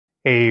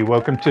Hey,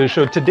 welcome to the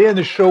show. Today on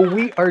the show,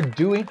 we are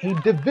doing a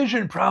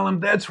division problem.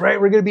 That's right,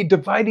 we're going to be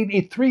dividing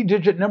a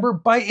 3-digit number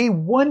by a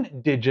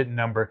 1-digit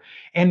number.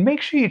 And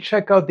make sure you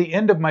check out the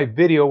end of my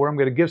video where I'm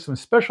going to give some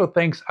special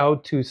thanks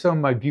out to some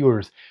of my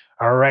viewers.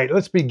 All right,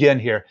 let's begin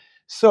here.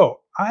 So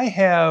I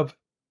have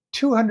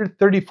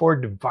 234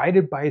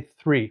 divided by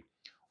 3.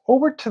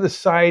 Over to the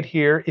side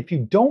here, if you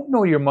don't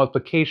know your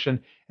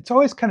multiplication, it's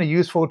always kind of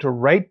useful to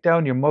write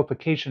down your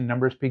multiplication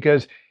numbers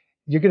because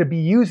you're going to be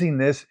using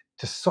this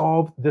to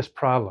solve this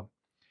problem.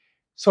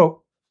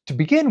 So to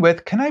begin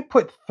with, can I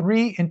put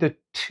 3 into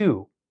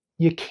 2?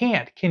 You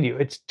can't, can you?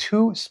 It's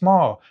too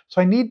small.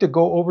 So I need to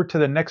go over to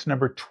the next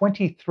number,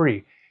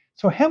 23.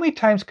 So how many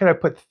times can I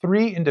put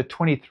 3 into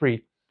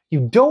 23? You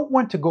don't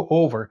want to go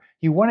over.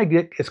 You want to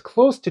get as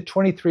close to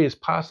 23 as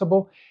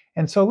possible.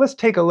 And so let's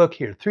take a look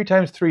here. 3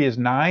 times 3 is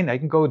 9. I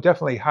can go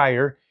definitely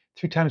higher.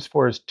 3 times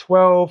 4 is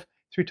 12.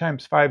 3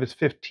 times 5 is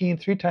 15.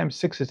 3 times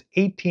 6 is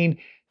 18.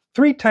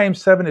 3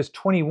 times 7 is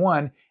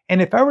 21.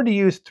 And if I were to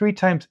use 3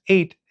 times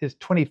 8 is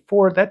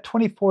 24, that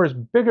 24 is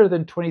bigger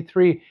than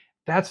 23.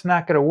 That's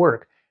not going to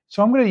work.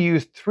 So I'm going to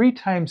use 3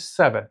 times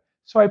 7.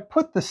 So I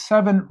put the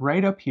 7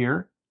 right up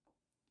here,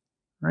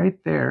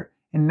 right there.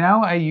 And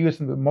now I use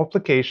the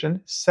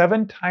multiplication.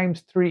 7 times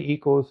 3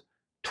 equals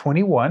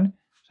 21.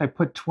 So I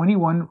put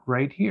 21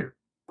 right here.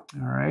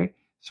 All right.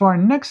 So our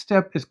next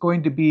step is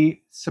going to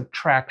be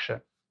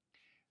subtraction.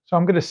 So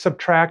I'm going to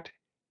subtract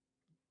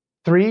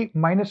 3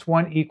 minus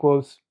 1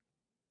 equals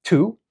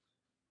 2.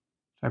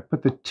 So I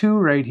put the 2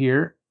 right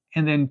here,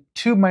 and then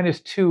 2 minus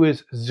 2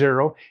 is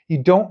 0. You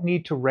don't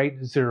need to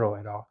write 0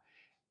 at all.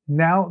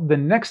 Now, the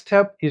next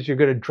step is you're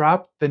going to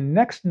drop the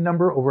next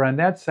number over on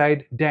that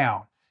side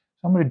down.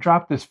 So I'm going to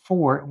drop this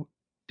 4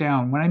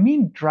 down. When I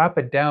mean drop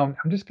it down,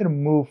 I'm just going to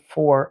move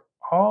 4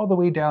 all the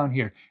way down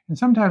here. And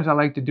sometimes I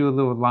like to do a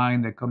little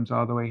line that comes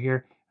all the way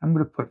here. I'm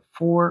going to put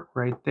 4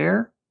 right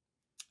there.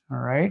 All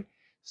right.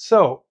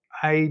 So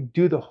I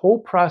do the whole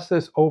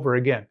process over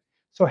again.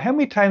 So how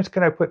many times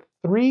can I put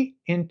 3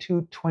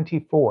 into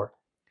 24?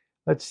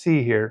 Let's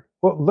see here.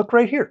 Well, look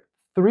right here.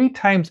 3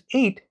 times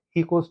 8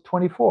 equals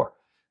 24.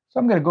 So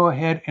I'm going to go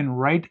ahead and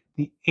write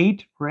the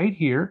 8 right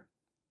here.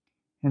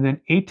 And then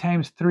 8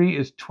 times 3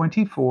 is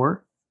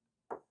 24.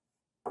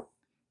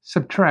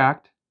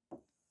 Subtract.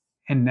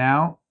 And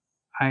now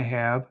I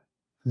have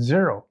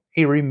 0,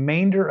 a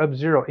remainder of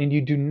 0. And you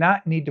do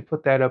not need to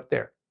put that up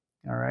there.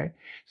 All right.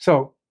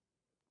 So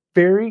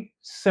very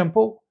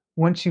simple.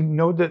 Once you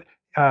know that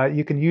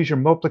you can use your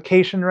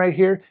multiplication right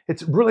here,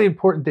 it's really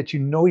important that you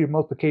know your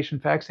multiplication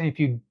facts. And if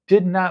you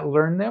did not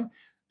learn them,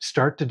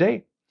 start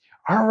today.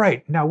 All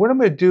right, now what I'm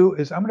going to do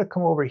is I'm going to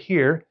come over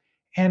here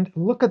and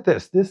look at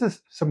this. This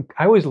is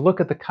I always look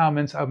at the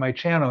comments of my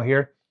channel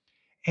here,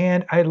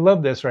 and I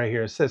love this right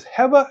here. It says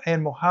Heba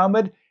and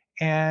Mohammed,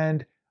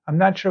 and I'm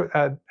not sure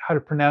how to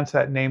pronounce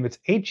that name. It's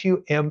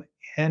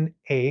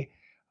Humna.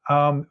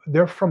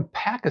 They're from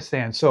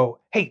Pakistan. So,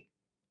 hey,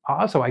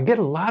 also, I get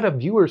a lot of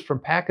viewers from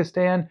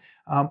Pakistan,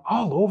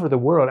 all over the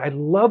world. I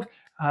love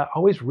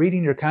always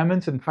reading your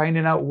comments and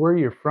finding out where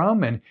you're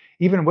from and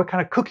even what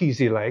kind of cookies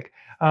you like.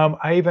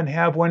 I even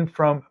have one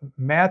from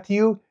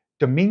Matthew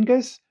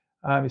Dominguez.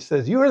 He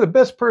says, "You are the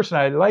best person.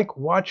 I like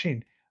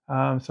watching.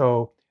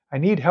 So I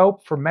need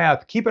help for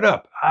math. Keep it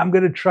up. I'm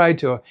going to try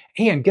to."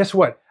 And guess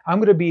what? I'm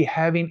going to be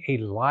having a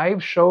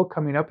live show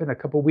coming up in a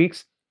couple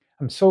weeks.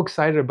 I'm so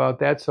excited about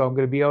that. So I'm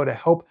going to be able to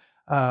help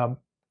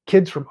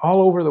kids from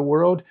all over the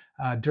world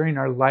during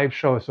our live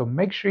show. So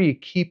make sure you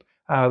keep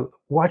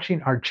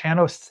watching our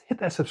channel. Hit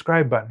that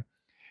subscribe button.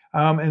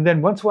 And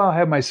then once in a while, I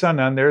have my son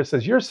on there. It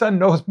says, "Your son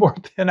knows more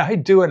than I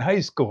do in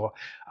high school."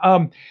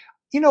 You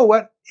know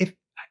what? If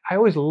I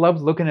always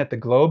loved looking at the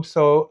globe.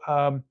 So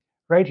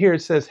right here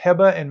it says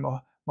Heba and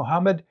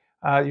Mohammed.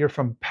 You're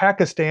from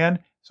Pakistan.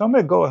 So I'm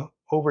going to go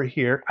over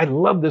here. I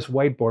love this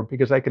whiteboard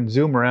because I can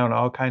zoom around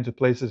all kinds of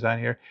places on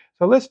here.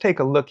 So let's take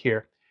a look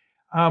here.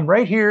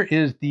 Right here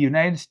is the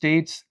United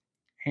States,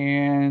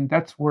 and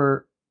that's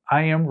where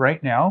I am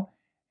right now.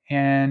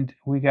 And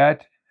we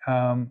got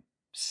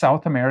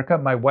South America.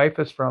 My wife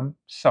is from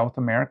South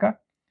America.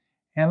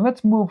 And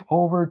let's move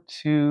over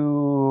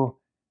to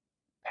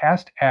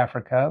past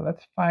Africa.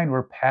 Let's find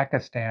where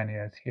Pakistan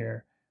is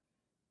here.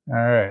 All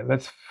right,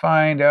 let's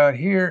find out.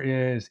 Here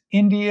is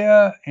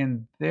India,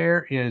 and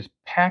there is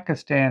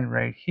Pakistan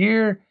right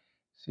here.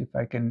 See if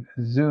I can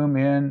zoom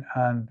in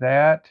on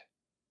that.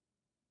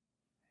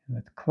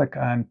 Let's click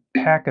on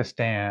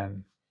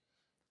Pakistan.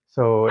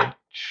 So it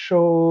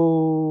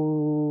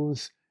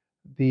shows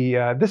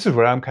this is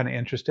where I'm kind of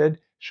interested,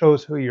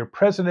 shows who your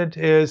president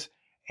is.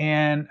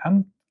 And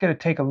I'm going to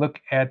take a look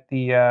at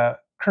the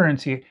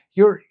currency.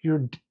 Your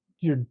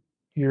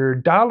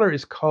dollar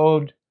is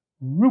called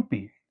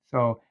rupee.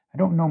 So I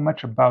don't know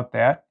much about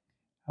that.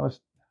 I was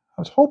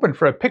hoping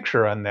for a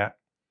picture on that.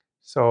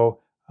 So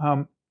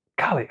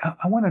golly,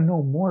 I want to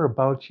know more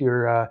about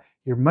your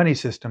money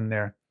system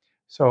there.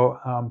 So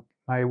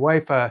my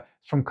wife is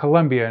from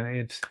Colombia,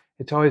 and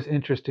it's always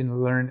interesting to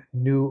learn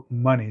new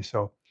money.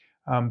 So,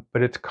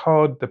 but it's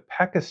called the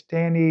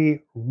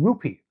Pakistani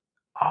rupee.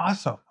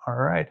 Awesome. All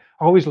right.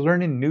 Always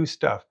learning new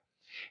stuff.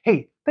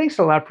 Hey, thanks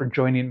a lot for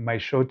joining my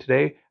show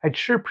today. I'd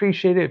sure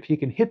appreciate it if you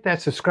can hit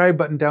that subscribe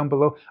button down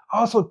below.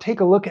 Also, take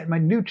a look at my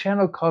new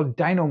channel called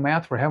Dino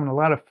Math. We're having a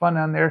lot of fun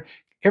on there.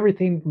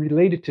 Everything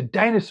related to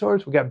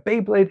dinosaurs. We got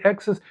Beyblade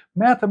X's,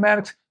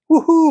 mathematics.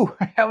 Woohoo!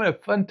 We're having a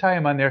fun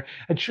time on there.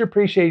 I'd sure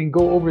appreciate it. You can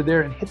go over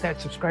there and hit that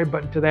subscribe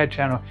button to that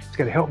channel. It's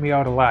going to help me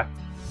out a lot.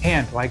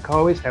 And like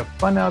always, have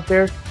fun out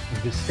there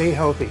and just stay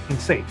healthy and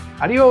safe.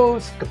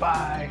 Adios.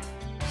 Goodbye.